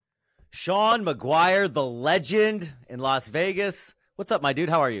Sean McGuire, the legend in Las Vegas. What's up, my dude?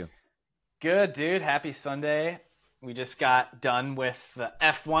 How are you? Good, dude. Happy Sunday. We just got done with the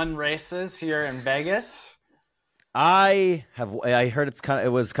F1 races here in Vegas. I heard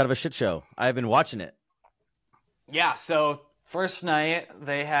it was kind of a shit show. I've been watching it. Yeah, so first night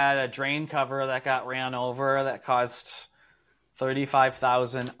they had a drain cover that got ran over that caused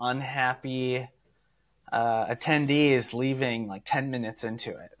 35,000 unhappy attendees leaving like 10 minutes into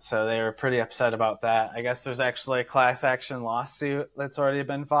it. So they were pretty upset about that. I guess there's actually a class action lawsuit that's already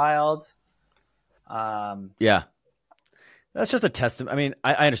been filed. Yeah. That's just a testament. I mean,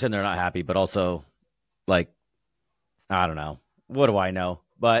 I understand they're not happy, but also, like, I don't know. What do I know?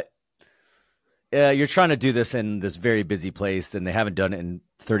 But you're trying to do this in this very busy place, and they haven't done it in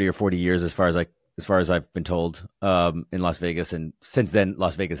 30 or 40 years, as far as I've been told, in Las Vegas. And since then,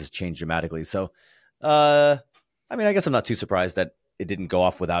 Las Vegas has changed dramatically. So, I mean, I guess I'm not too surprised that it didn't go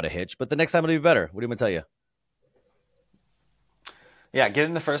off without a hitch. But the next time it'll be better. What do you want to tell you? Yeah,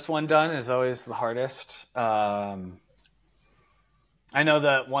 getting the first one done is always the hardest. I know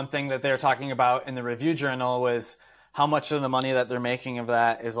that one thing that they're talking about in the review journal was how much of the money that they're making of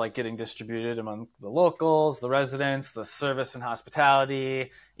that is like getting distributed among the locals, the residents, the service and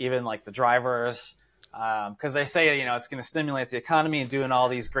hospitality, even like the drivers. Because they say, it's going to stimulate the economy and doing all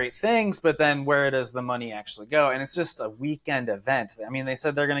these great things, but then where does the money actually go? And it's just a weekend event. I mean, they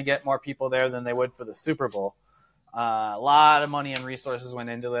said they're going to get more people there than they would for the Super Bowl. A lot of money and resources went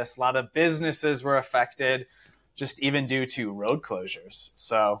into this. A lot of businesses were affected, just even due to road closures.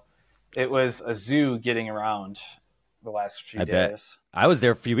 So it was a zoo getting around the last few days. Bet. I was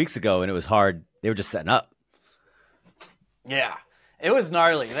there a few weeks ago, and it was hard. They were just setting up. Yeah, it was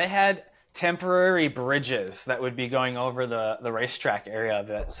gnarly. They had temporary bridges that would be going over the racetrack area of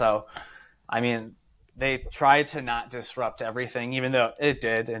it. So, I mean, they tried to not disrupt everything, even though it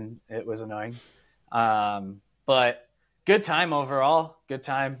did, and it was annoying. But good time overall. Good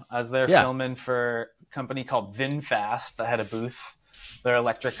time. I was there filming for a company called VinFast that had a booth. They're an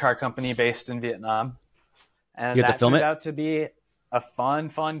electric car company based in Vietnam. And you had that to film turned it? out to be a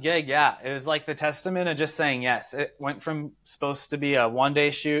fun gig. Yeah, it was like the testament of just saying yes. It went from supposed to be a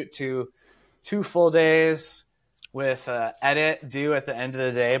one-day shoot to 2 full days with edit due at the end of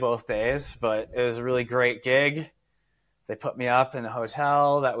the day, both days. But it was a really great gig. They put me up in a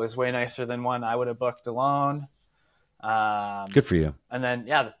hotel that was way nicer than one I would have booked alone. Good for you. And then,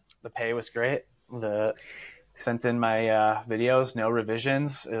 the pay was great. Sent in my videos, no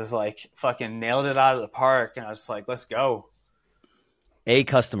revisions. It was like fucking nailed it out of the park. And I was like, let's go. A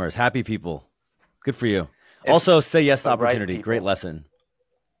customers, happy people. Good for you. Also, say yes to opportunity. Right, great lesson.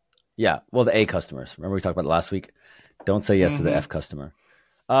 Yeah. Well, the A customers. Remember we talked about it last week? Don't say yes to the F customer.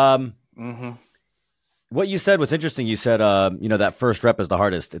 What you said was interesting. You said, that first rep is the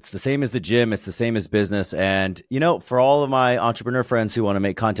hardest. It's the same as the gym. It's the same as business. And, for all of my entrepreneur friends who want to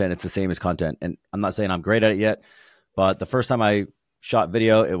make content, it's the same as content. And I'm not saying I'm great at it yet, but the first time I shot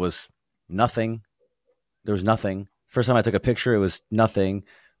video, it was nothing. There was nothing. First time I took a picture, it was nothing.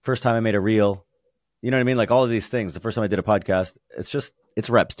 First time I made a reel, you know what I mean? Like all of these things. The first time I did a podcast, it's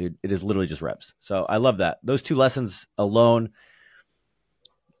reps, dude. It is literally just reps. So I love that. Those 2 lessons alone,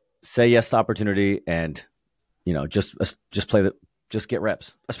 say yes to opportunity and, just get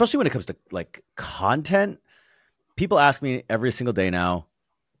reps, especially when it comes to like content. People ask me every single day now,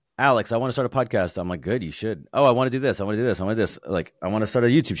 Alex, I want to start a podcast. I'm like, good, you should. Oh, I want to do this. I want to do this. I want to do this. Like, I want to start a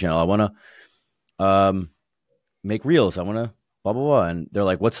YouTube channel. I want to make reels. I want to blah, blah, blah. And they're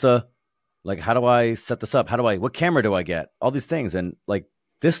like, how do I set this up? What camera do I get? All these things. And like,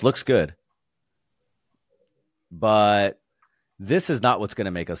 this looks good, but this is not what's going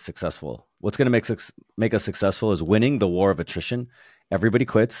to make us successful. What's going to make us successful is winning the war of attrition. Everybody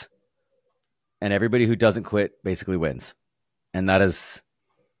quits, and everybody who doesn't quit basically wins. And that is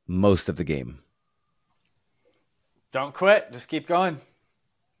most of the game. Don't quit. Just keep going.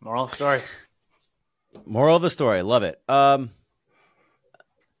 Moral of the story. Moral of the story. Love it. Got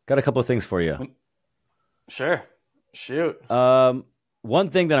a couple of things for you. Sure. Shoot.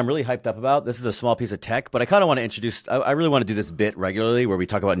 One thing that I'm really hyped up about, this is a small piece of tech, but I kind of want to introduce, I really want to do this bit regularly where we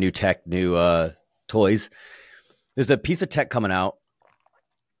talk about new tech, new toys. There's a piece of tech coming out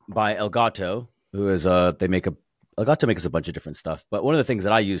by Elgato, who is, Elgato makes a bunch of different stuff, but one of the things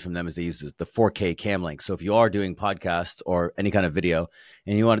that I use from them is they use the 4K cam link. So if you are doing podcasts or any kind of video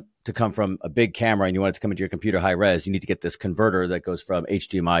and you want it to come from a big camera and you want it to come into your computer high res, you need to get this converter that goes from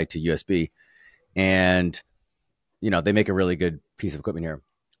HDMI to USB. And they make a really good piece of equipment here.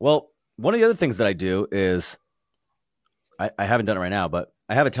 Well, one of the other things that I do is I haven't done it right now, but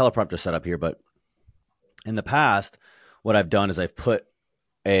I have a teleprompter set up here. But in the past, what I've done is I've put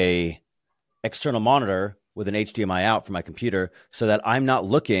a external monitor with an HDMI out for my computer so that I'm not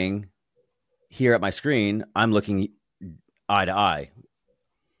looking here at my screen. I'm looking eye to eye.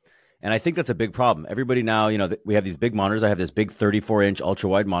 And I think that's a big problem. Everybody now, we have these big monitors. I have this big 34-inch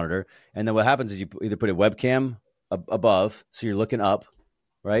ultra-wide monitor. And then what happens is you either put a webcam above, so you're looking up,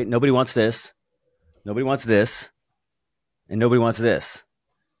 right? Nobody wants this. Nobody wants this. And nobody wants this.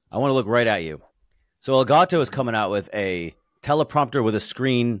 I want to look right at you. So Elgato is coming out with a teleprompter with a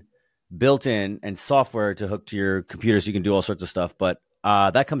screen built in and software to hook to your computer so you can do all sorts of stuff. But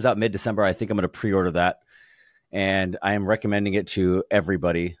that comes out mid-December. I think I'm going to pre-order that. And I am recommending it to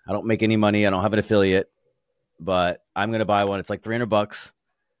everybody. I don't make any money. I don't have an affiliate, but I'm going to buy one. It's like $300,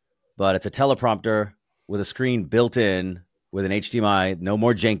 but it's a teleprompter with a screen built in with an HDMI. No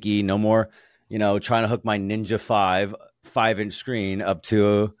more janky. No more, trying to hook my Ninja 5-inch screen up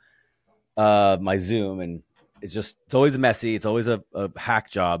to my Zoom. And it's always messy. It's always a hack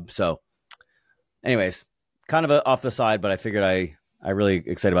job. So anyways, kind of off the side, but I figured I really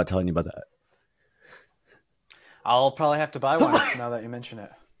excited about telling you about that. I'll probably have to buy one now that you mention it.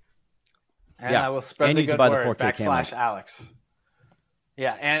 And I will spread the good word, /Alex.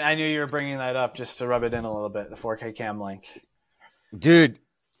 Yeah, and I knew you were bringing that up just to rub it in a little bit, the 4K cam link. Dude,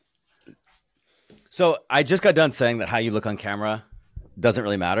 so I just got done saying that how you look on camera doesn't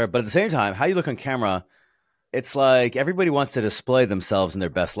really matter. But at the same time, how you look on camera, it's like everybody wants to display themselves in their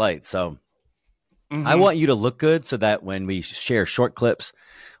best light. So I want you to look good so that when we share short clips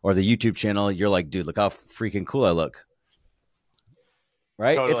or the YouTube channel, you're like, dude, look how freaking cool I look.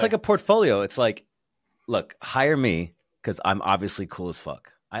 Right? Totally. It's like a portfolio. It's like, look, hire me because I'm obviously cool as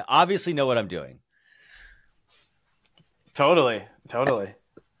fuck. I obviously know what I'm doing. Totally.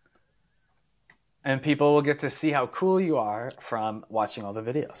 And people will get to see how cool you are from watching all the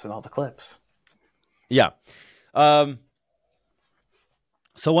videos and all the clips. Yeah. So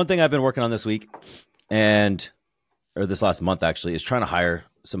one thing I've been working on this week or this last month actually is trying to hire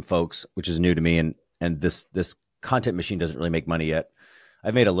some folks, which is new to me. And this content machine doesn't really make money yet.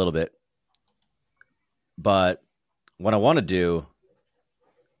 I've made a little bit, but what I want to do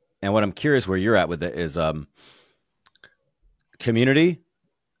and what I'm curious where you're at with it is, community,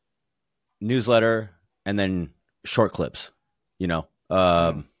 newsletter, and then short clips,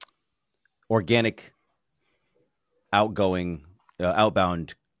 organic,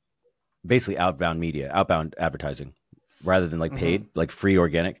 outbound, basically outbound media, outbound advertising rather than like paid, like free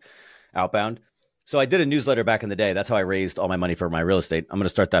organic outbound. So I did a newsletter back in the day. That's how I raised all my money for my real estate. I'm going to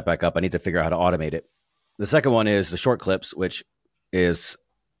start that back up. I need to figure out how to automate it. The second one is the short clips, which is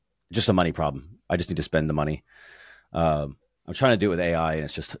just a money problem. I just need to spend the money. I'm trying to do it with AI and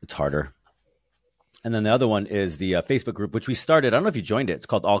it's harder. And then the other one is the Facebook group, which we started. I don't know if you joined it. It's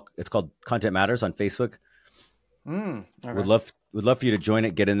called Content Matters on Facebook. Okay. Would love for you to join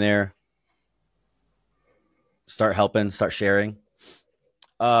it. Get in there. Start helping. Start sharing.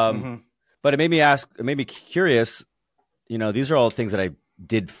 But it made me curious. These are all things that I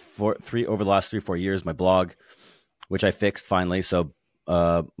did over the last 3-4 years. My blog, which I fixed finally. So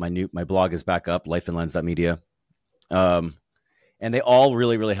my blog is back up. lifeandlens.media. And they all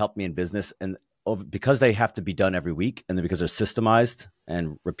really, really helped me in business. And because they have to be done every week, and because they're systemized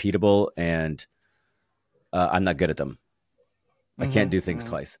and repeatable, and I'm not good at them. I can't do things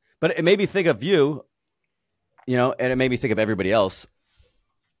twice. But it made me think of you, and it made me think of everybody else,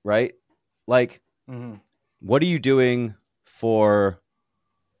 right? Like, what are you doing for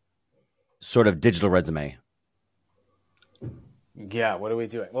sort of digital resume? Yeah, what are we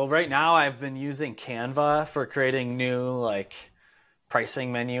doing? Well, right now I've been using Canva for creating new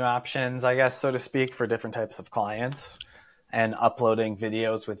pricing menu options, I guess, so to speak, for different types of clients and uploading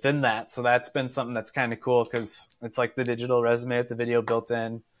videos within that. So that's been something that's kind of cool because it's like the digital resume with the video built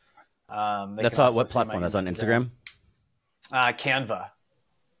in. That's on what platform? That's on Instagram? Canva.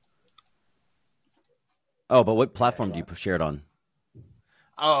 Oh, but what platform do you share it on?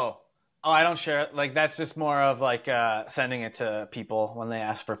 Oh, I don't share it. Like, that's just more of sending it to people when they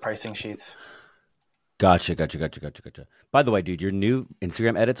ask for pricing sheets. Gotcha. By the way, dude, your new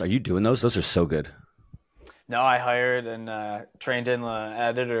Instagram edits, are you doing those? Those are so good. No, I hired and trained in an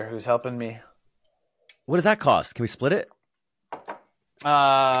editor who's helping me. What does that cost? Can we split it?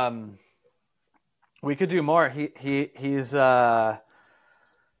 We could do more. He's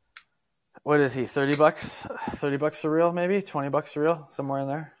what is he? $30? $30 a reel, maybe $20 a reel, somewhere in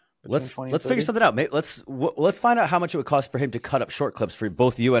there. Let's figure something out, mate. Let's find out how much it would cost for him to cut up short clips for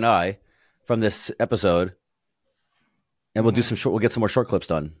both you and I from this episode, and we'll get some more short clips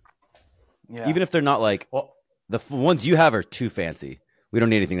done. Yeah. Even if they're not the ones you have are too fancy. We don't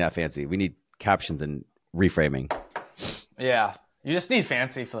need anything that fancy. We need captions and reframing. Yeah. You just need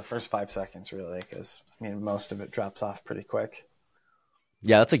fancy for the first 5 seconds, really, because I mean, most of it drops off pretty quick.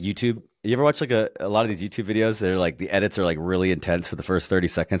 Yeah, that's like YouTube. You ever watch like a lot of these YouTube videos? They're like the edits are like really intense for the first 30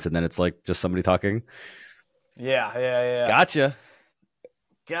 seconds, and then it's like just somebody talking. Yeah.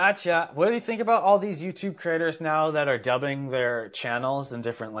 Gotcha. What do you think about all these YouTube creators now that are dubbing their channels in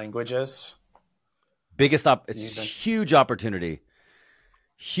different languages? It's huge opportunity.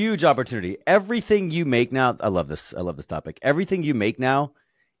 Huge opportunity. Everything you make now, I love this topic. Everything you make now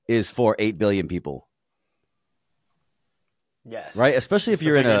is for 8 billion people. Yes. Right? Especially if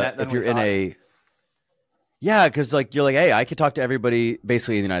you're in a yeah, because like you're like, hey, I could talk to everybody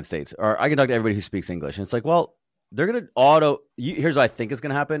basically in the United States, or I can talk to everybody who speaks English. And it's like, well, they're gonna here's what I think is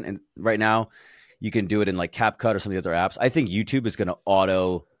gonna happen. And right now, you can do it in like CapCut or some of the other apps. I think YouTube is gonna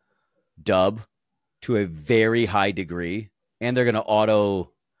auto dub to a very high degree, and they're gonna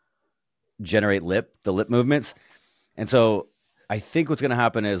auto generate the lip movements. And so I think what's going to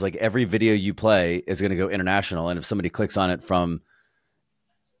happen is like every video you play is going to go international. And if somebody clicks on it from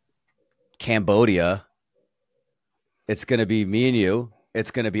Cambodia, it's going to be me and you.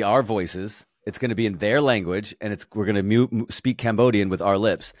 It's going to be our voices. It's going to be in their language, and we're going to speak Cambodian with our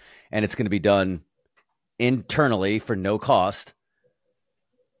lips, and it's going to be done internally for no cost.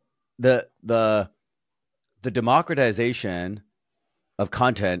 The democratization of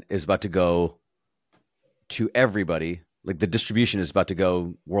content is about to go to everybody. Like the distribution is about to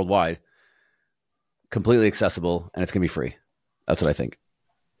go worldwide, completely accessible, and it's going to be free. That's what I think.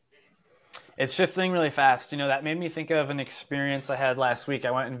 It's shifting really fast. You know, that made me think of an experience I had last week.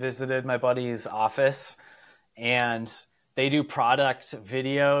 I went and visited my buddy's office, and they do product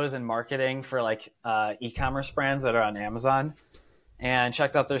videos and marketing for like e-commerce brands that are on Amazon, and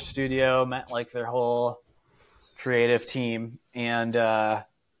checked out their studio, met like their whole creative team, and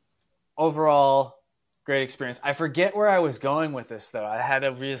overall great experience. I forget where I was going with this though. I had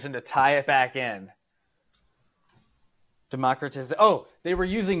a reason to tie it back in. Oh, they were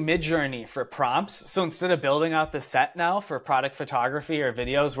using Midjourney for prompts. So instead of building out the set now for product photography or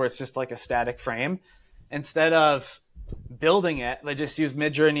videos where it's just like a static frame, instead of building it, they just use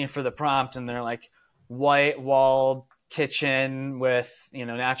Midjourney for the prompt, and they're like white walled kitchen with, you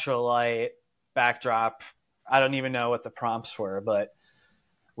know, natural light backdrop. I don't even know what the prompts were, but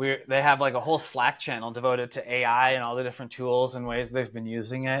they have like a whole Slack channel devoted to AI and all the different tools and ways they've been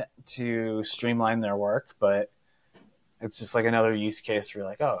using it to streamline their work. But it's just like another use case where you're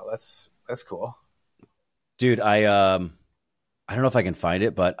like, oh, that's cool. Dude, I don't know if I can find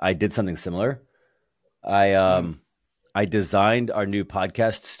it, but I did something similar. I designed our new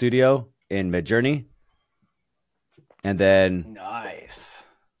podcast studio in Midjourney. And then nice.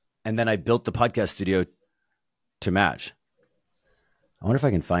 And then I built the podcast studio to match. I wonder if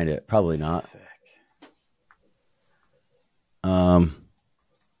I can find it. Probably not. Sick.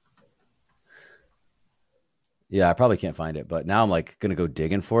 Yeah, I probably can't find it, but now I'm like gonna go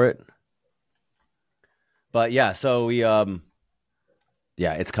digging for it. But yeah, so we yeah,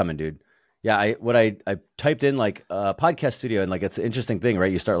 it's coming, dude. Yeah, I typed in like podcast studio, and like it's an interesting thing,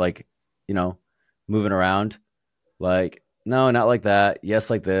 right? You start like, you know, moving around, like no, not like that. Yes,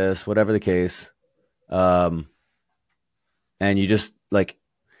 like this, whatever the case. And you just like,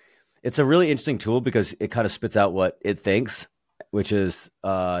 it's a really interesting tool because it kind of spits out what it thinks, which is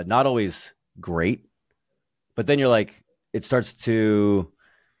not always great. But then you're like, it starts to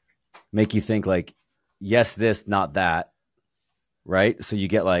make you think like, yes, this, not that. Right. So you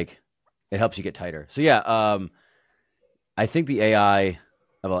get like, it helps you get tighter. So yeah, I think the AI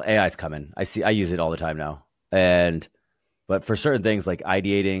is coming. I use it all the time now. But for certain things like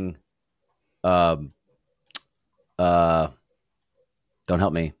ideating, don't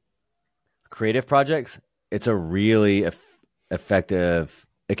help me. Creative projects, it's a really effective.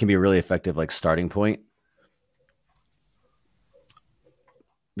 It can be a really effective like starting point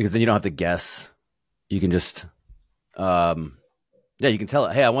because then you don't have to guess. You can just, yeah, you can tell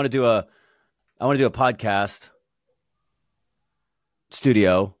it. Hey, I want to do a podcast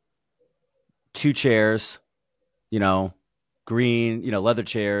studio, 2 chairs, you know, green, you know, leather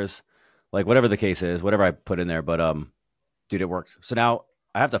chairs, like whatever the case is, whatever I put in there. But dude, it worked. So now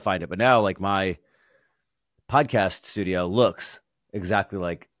I have to find it. But now like my podcast studio looks exactly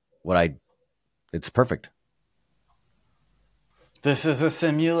like it's perfect. This is a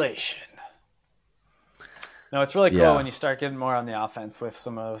simulation. No, it's really cool when you start getting more on the offense with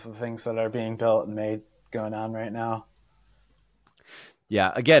some of the things that are being built and made going on right now.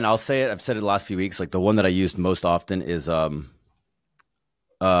 Yeah, again, I'll say it. I've said it the last few weeks. Like the one that I used most often is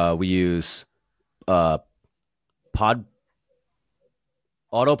we use Autopod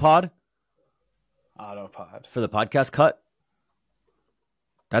Autopod for the podcast cut.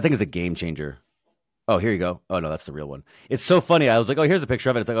 That thing is a game changer. Oh, here you go. Oh no, that's the real one. It's so funny. I was like, oh, here's a picture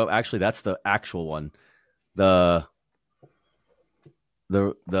of it. It's like, oh, actually, that's the actual one. The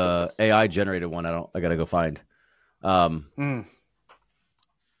AI generated one. I gotta go find. But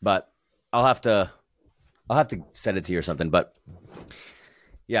I'll have to send it to you or something. But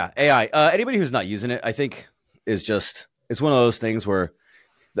yeah, AI. Anybody who's not using it, I think, is just it's one of those things where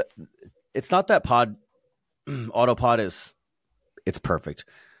it's not that Autopod is it's perfect.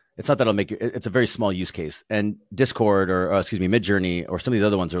 It's not that it'll make you. It's a very small use case, and Discord or Midjourney or some of these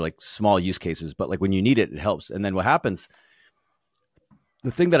other ones are like small use cases. But like when you need it, it helps. And then what happens?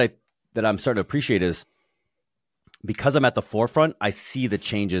 The thing that I'm starting to appreciate is because I'm at the forefront, I see the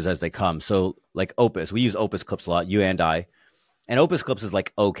changes as they come. So like Opus, we use Opus clips a lot, you and I, and Opus clips is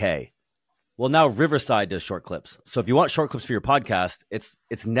like okay. Well, now Riverside does short clips. So if you want short clips for your podcast,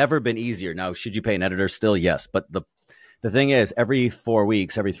 it's never been easier. Now, should you pay an editor? Still, yes. But the thing is, every 4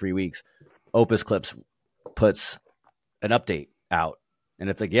 weeks, every 3 weeks, Opus Clips puts an update out, and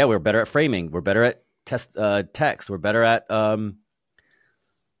it's like, yeah, we're better at framing, we're better at text, we're better at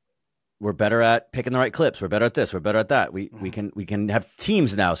picking the right clips, we're better at this, we're better at that. We can have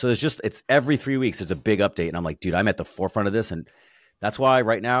teams now, so it's every 3 weeks there's a big update, and I'm like, dude, I'm at the forefront of this, and that's why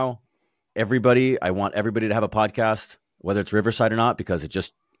right now, I want everybody to have a podcast, whether it's Riverside or not, because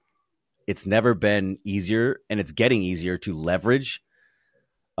it's never been easier, and it's getting easier to leverage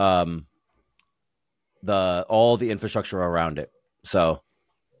all the infrastructure around it. So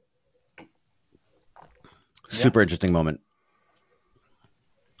super interesting moment.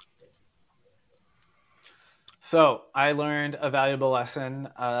 So I learned a valuable lesson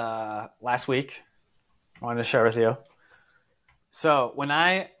last week. I wanted to share with you. So when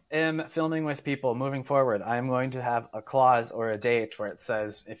I am filming with people moving forward, I'm going to have a clause or a date where it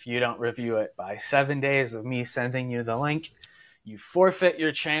says, if you don't review it by 7 days of me sending you the link, you forfeit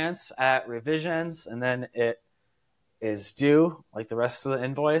your chance at revisions, and then it is due like the rest of the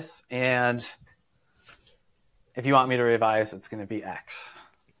invoice. And if you want me to revise, it's going to be X.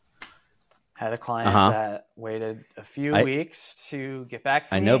 Had a client that waited a few weeks to get back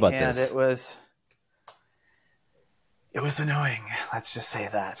to me. I know about this. It was annoying. Let's just say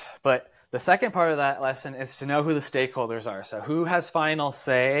that. But the second part of that lesson is to know who the stakeholders are. So who has final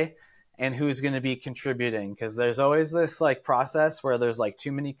say and who's going to be contributing? Because there's always this like process where there's like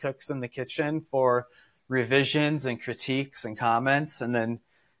too many cooks in the kitchen for revisions and critiques and comments, and then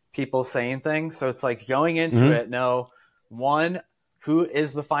people saying things. So it's like going into it, know, one, who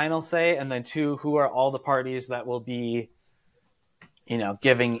is the final say, and then two, who are all the parties that will be,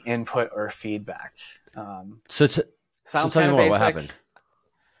 giving input or feedback. So tell me more. What happened?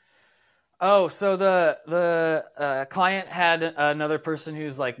 Oh, so the client had another person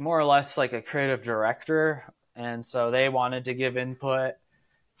who's like more or less like a creative director, and so they wanted to give input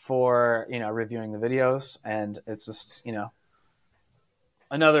for reviewing the videos, and it's just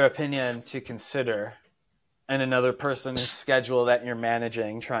another opinion to consider, and another person's schedule that you're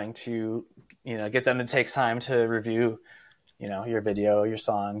managing, trying to get them to take time to review your video, your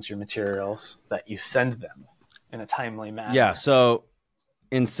songs, your materials that you send them in a timely manner. Yeah. So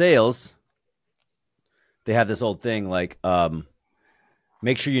in sales, they have this old thing like,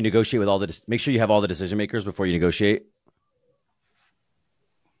 make sure you negotiate with make sure you have all the decision makers before you negotiate.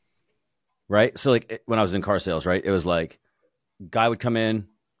 Right. So like when I was in car sales, right, it was like guy would come in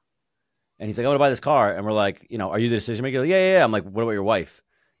and he's like, I want to buy this car. And we're like, are you the decision maker? Like, yeah. I'm like, what about your wife?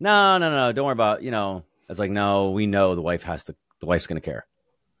 No. Don't worry about, I was like, no, we know the wife's going to care.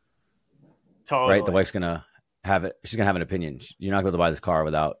 Totally. Right. The wife's going to have it. She's going to have an opinion. You're not going to buy this car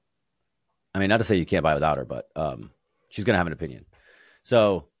without, not to say you can't buy without her, but she's going to have an opinion.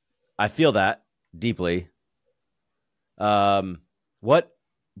 So I feel that deeply. What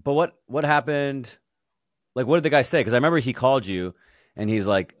happened? Like, what did the guy say? Because I remember he called you and he's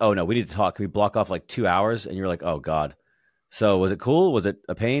like, oh no, we need to talk. Can we block off like 2 hours? And you're like, oh God. So was it cool? Was it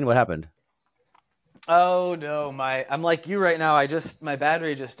a pain? What happened? Oh no, I'm like you right now. My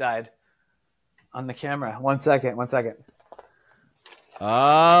battery just died on the camera. One second.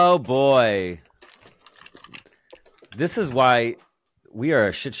 Oh boy. This is why we are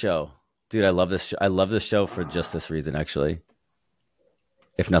a shit show. Dude, I love this show. I love this show for just this reason, actually.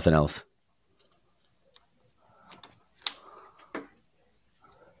 If nothing else.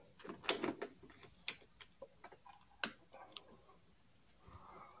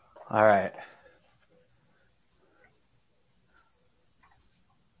 All right.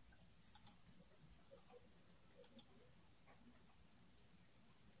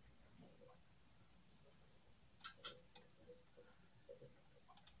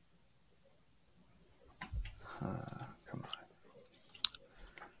 Come on.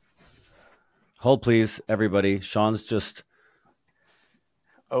 Hold please, everybody. Sean's just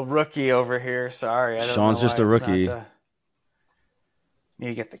a rookie over here. Sorry, I don't Sean's know just why a it's rookie. not, need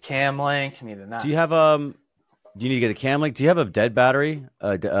to get the cam link. Need to not. Do you have Do you need to get a cam link? Do you have a dead battery,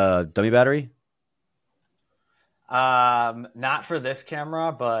 dummy battery? Not for this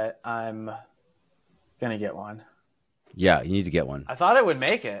camera, but I'm gonna get one. Yeah, you need to get one. I thought it would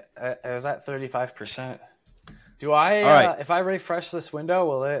make it. It was at 35%. Do I? All right. If I refresh this window,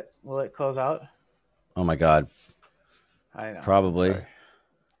 will it close out? Oh my God. I know. Probably.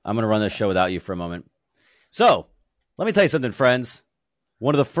 I'm going to run this show without you for a moment. So let me tell you something, friends.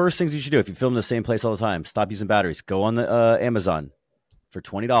 One of the first things you should do if you film in the same place all the time, stop using batteries. Go on the Amazon for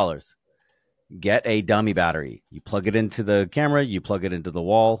 $20. Get a dummy battery. You plug it into the camera, you plug it into the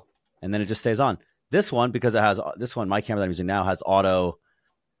wall, and then it just stays on. This one, because it has this one, my camera that I'm using now has auto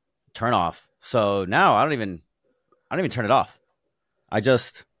turn off. So now I don't even turn it off.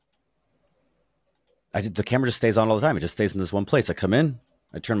 The camera just stays on all the time. It just stays in this one place. I come in,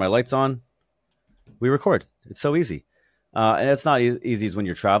 I turn my lights on, we record. It's so easy. And it's not easy as when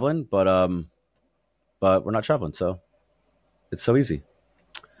you're traveling, but we're not traveling, so it's so easy.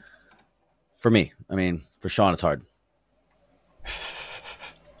 For me, I mean, for Sean, it's hard.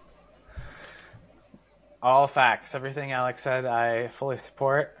 All facts. Everything Alex said, I fully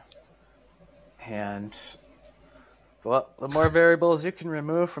support. And the more variables you can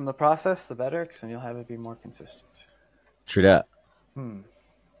remove from the process, the better, because then you'll have it be more consistent. True dat.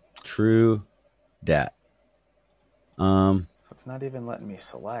 True dat. So it's not even letting me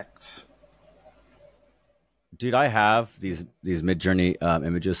select. Dude, I have these Midjourney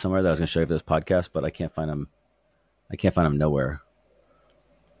images somewhere that I was going to show you for this podcast, but I can't find them. I can't find them nowhere.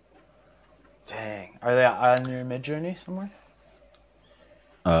 Dang. Are they on your Midjourney somewhere?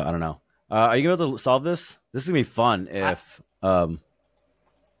 I don't know. Are you going to be able to solve this? This is going to be fun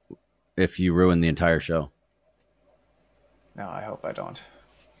if you ruin the entire show. No, I hope I don't.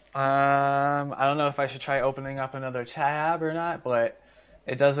 I don't know if I should try opening up another tab or not, but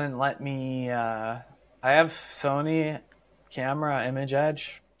it doesn't let me. I have Sony camera image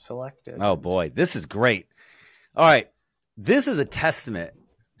edge selected. Oh boy, this is great. All right, this is a testament.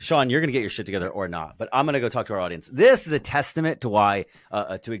 Sean, you're going to get your shit together or not, but I'm going to go talk to our audience. This is a testament to why,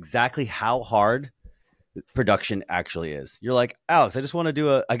 to exactly how hard production actually is. You're like, Alex, I just want to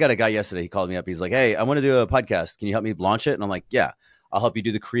do I got a guy yesterday. He called me up. He's like, hey, I want to do a podcast. Can you help me launch it? And I'm like, yeah, I'll help you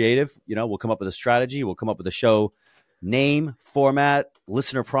do the creative. You know, we'll come up with a strategy. We'll come up with a show name, format,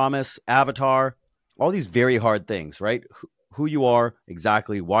 listener promise, avatar, all these very hard things, right? Who you are,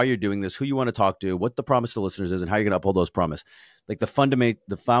 exactly why you're doing this, who you want to talk to, what the promise to listeners is, and how you're going to uphold those promise. Like the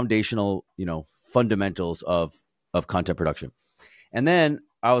foundational, fundamentals of content production. And then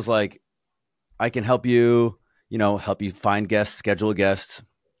I was like, I can help you, help you find guests, schedule guests,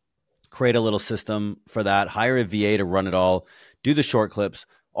 create a little system for that, hire a VA to run it all, do the short clips,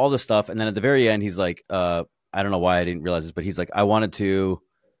 all the stuff. And then at the very end, he's like, I don't know why I didn't realize this, but he's like, I want to do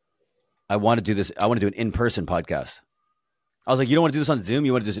this. I want to do an in-person podcast. I was like, you don't want to do this on Zoom?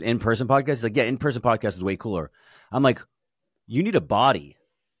 You want to do this an in-person podcast? He's like, yeah, in-person podcast is way cooler. I'm like, you need a body.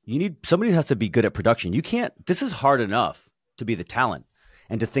 You need somebody who has to be good at production. You can't, this is hard enough to be the talent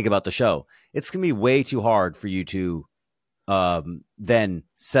and to think about the show. It's going to be way too hard for you to then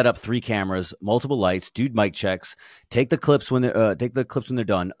set up 3 cameras, multiple lights, do mic checks, take the clips when they're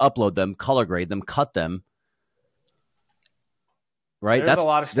done, upload them, color grade them, cut them. Right? There's a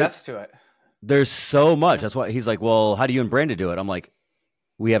lot of steps to it. There's so much. That's why he's like, well, how do you and Brandon do it? I'm like,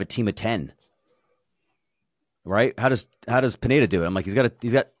 we have a team of 10. Right? How does Pineda do it? I'm like, he's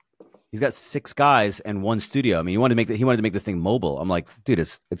got 6 guys and 1 studio. I mean, he wanted to make this thing mobile. I'm like, dude,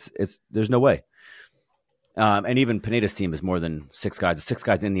 it's there's no way. And even Pineda's team is more than 6 guys. It's 6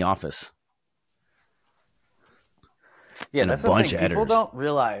 guys in the office. Yeah, and that's a bunch the thing. of editors. People don't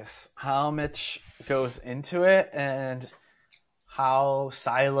realize how much goes into it and how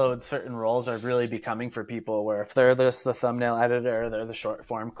siloed certain roles are really becoming for people, where if they're the thumbnail editor, they're the short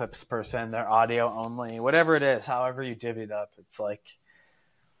form clips person, they're audio only, whatever it is, however you divvy it up, it's like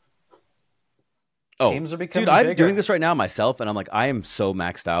teams are becoming dude, I'm bigger. doing this right now myself, and I'm like, I am so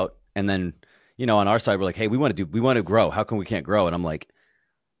maxed out. And then, on our side, we're like, hey, we want to grow. How come we can't grow? And I'm like,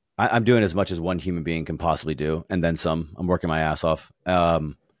 I'm doing as much as one human being can possibly do, and then some. I'm working my ass off.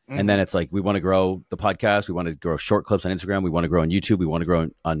 And then it's like, we want to grow the podcast. We want to grow short clips on Instagram. We want to grow on YouTube. We want to grow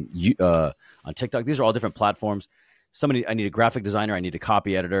on TikTok. These are all different platforms. I need a graphic designer. I need a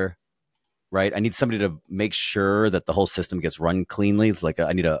copy editor, right? I need somebody to make sure that the whole system gets run cleanly. It's like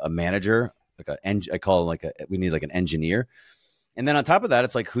I need a manager, we need like an engineer. And then on top of that,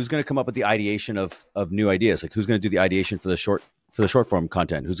 it's like, who's going to come up with the ideation of new ideas? Like, who's going to do the ideation for the short for the short form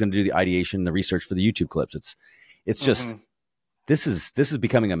content? Who's going to do the ideation, the research for the YouTube clips? It's just this is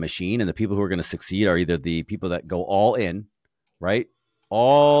becoming a machine, and the people who are going to succeed are either the people that go all in, right,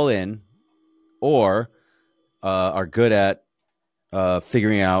 all in, or are good at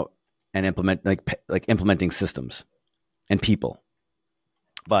figuring out and implementing systems and people.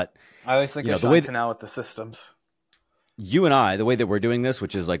 But I always think of Sean Cannell with the systems. You and I, the way that we're doing this,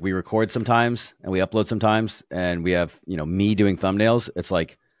 which is like we record sometimes and we upload sometimes, and we have, me doing thumbnails. It's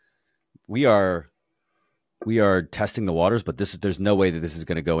like we are testing the waters, but there's no way that this is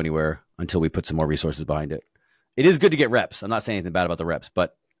going to go anywhere until we put some more resources behind it. It is good to get reps. I'm not saying anything bad about the reps,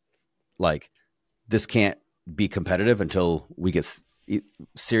 but like this can't be competitive until we get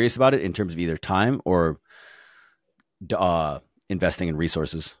serious about it in terms of either time or investing in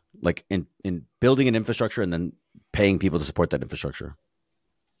resources, like in building an infrastructure and then paying people to support that infrastructure.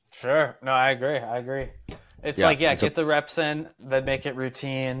 Sure. No, I agree. It's get the reps in, then make it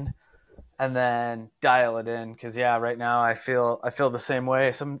routine, and then dial it in. Because right now I feel the same way.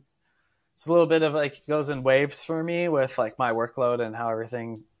 It's a little bit of like goes in waves for me with like my workload and how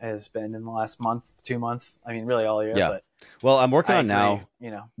everything has been in the last month, 2 months. I mean, really all year. Yeah. But well, I'm working on now.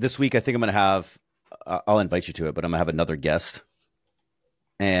 This week I think I'm going to have. I'll invite you to it, but I'm going to have another guest.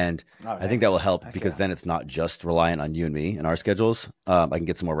 And I think that will help because then it's not just reliant on you and me and our schedules. I can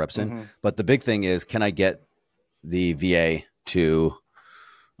get some more reps in. But the big thing is, can I get the VA to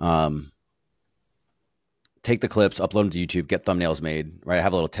take the clips, upload them to YouTube, get thumbnails made, right? I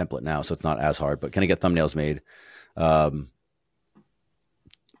have a little template now, so it's not as hard, but can I get thumbnails made? Can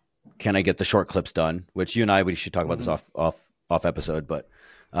I get the short clips done? Which you and I, we should talk about this off episode, but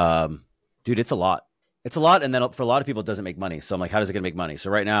dude, it's a lot. It's a lot, and then for a lot of people, it doesn't make money. So I'm like, how does it going to make money? So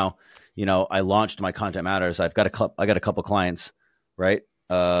right now, I launched my Content Matters. I got a couple clients, right?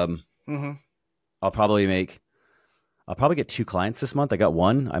 I'll probably get 2 clients this month. I got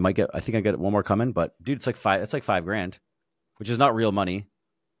one. I think I got one more coming. But dude, it's like $5,000, which is not real money,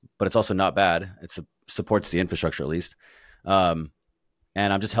 but it's also not bad. It supports the infrastructure at least. And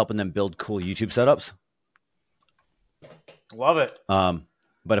I'm just helping them build cool YouTube setups. Love it.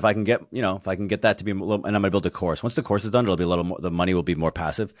 But if I can get, that to be a little, and I'm going to build a course. Once the course is done, it'll be a little more, the money will be more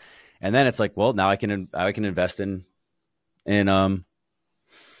passive. And then it's like, well, now I can invest in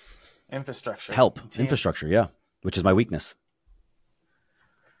infrastructure, infrastructure. Yeah. Which is my weakness.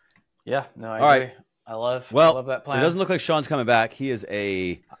 Yeah. No, I agree. Right. I love that plan. It doesn't look like Sean's coming back. He is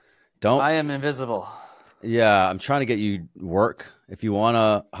I am invisible. Yeah. I'm trying to get you work. If you want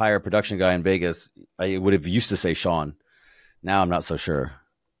to hire a production guy in Vegas, I would have used to say Sean. Now I'm not so sure.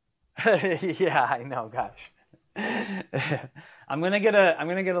 Yeah, I know. Gosh, I'm gonna get a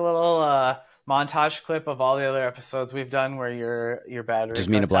little montage clip of all the other episodes we've done where your battery just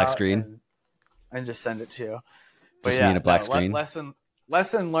me in a black screen and just send it to you. But just me in a black screen. Lesson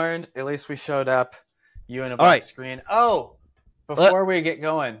learned. At least we showed up. You in a black screen. Oh, before we get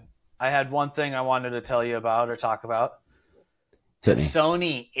going, I had one thing I wanted to tell you about or talk about. The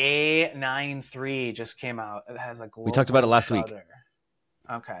Sony A9 III just came out. It has a global We talked about it last week.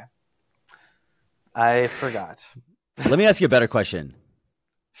 Okay. I forgot. Let me ask you a better question.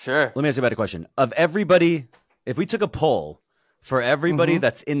 Sure. Let me ask you a better question. Of everybody, if we took a poll for everybody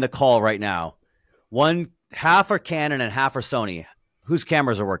that's in the call right now, half are Canon and half are Sony, whose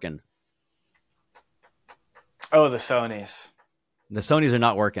cameras are working? Oh, the Sonys. The Sonys are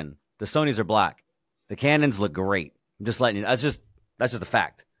not working. The Sonys are black. The Canons look great. I'm just letting you know. That's just a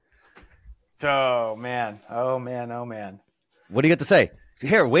fact. Oh man. What do you got to say?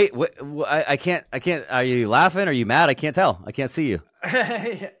 Here, wait. I can't. Are you laughing? Are you mad? I can't tell. I can't see you.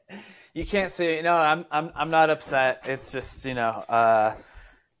 You can't see. No, I'm not upset. It's just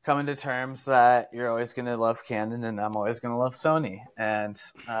coming to terms that you're always going to love Canon and I'm always going to love Sony, and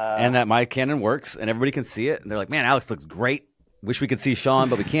that my Canon works and everybody can see it. And they're like, man, Alex looks great. Wish we could see Sean,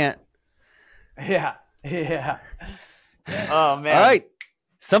 but we can't. Yeah. Oh man. All right.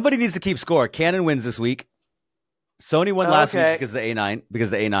 Somebody needs to keep score. Canon wins this week. Sony won last week because of the A9.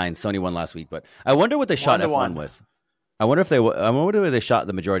 Sony won last week, but I wonder what they shot F1 with. I wonder what they shot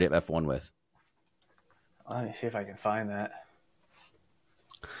the majority of F1 with. Let me see if I can find that.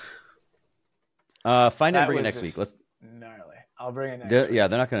 Find it and bring it next week. Gnarly. I'll bring it next week. Yeah,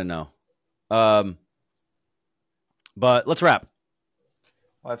 they're not going to know. But let's wrap.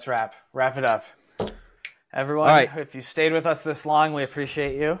 Let's wrap. Wrap it up. Everyone, if you stayed with us this long, we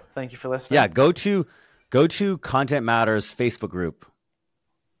appreciate you. Thank you for listening. Yeah, go to Content Matters Facebook group,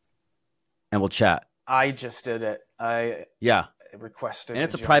 and we'll chat. I just did it. I requested, and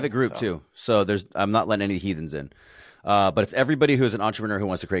it's a private group too. So I'm not letting any heathens in, but it's everybody who is an entrepreneur who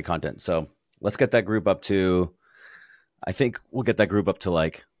wants to create content. So let's get that group up to I think we'll get that group up to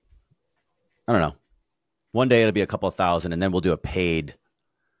like, I don't know. One day it'll be a couple of thousand, and then we'll do a paid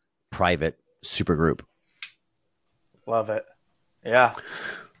private super group. Love it. Yeah.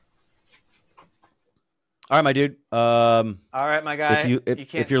 All right, my dude. All right, my guy. You can't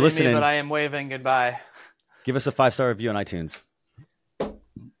if you're see listening, me, but I am waving goodbye. Give us a 5-star review on iTunes. All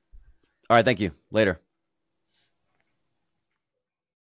right, thank you. Later.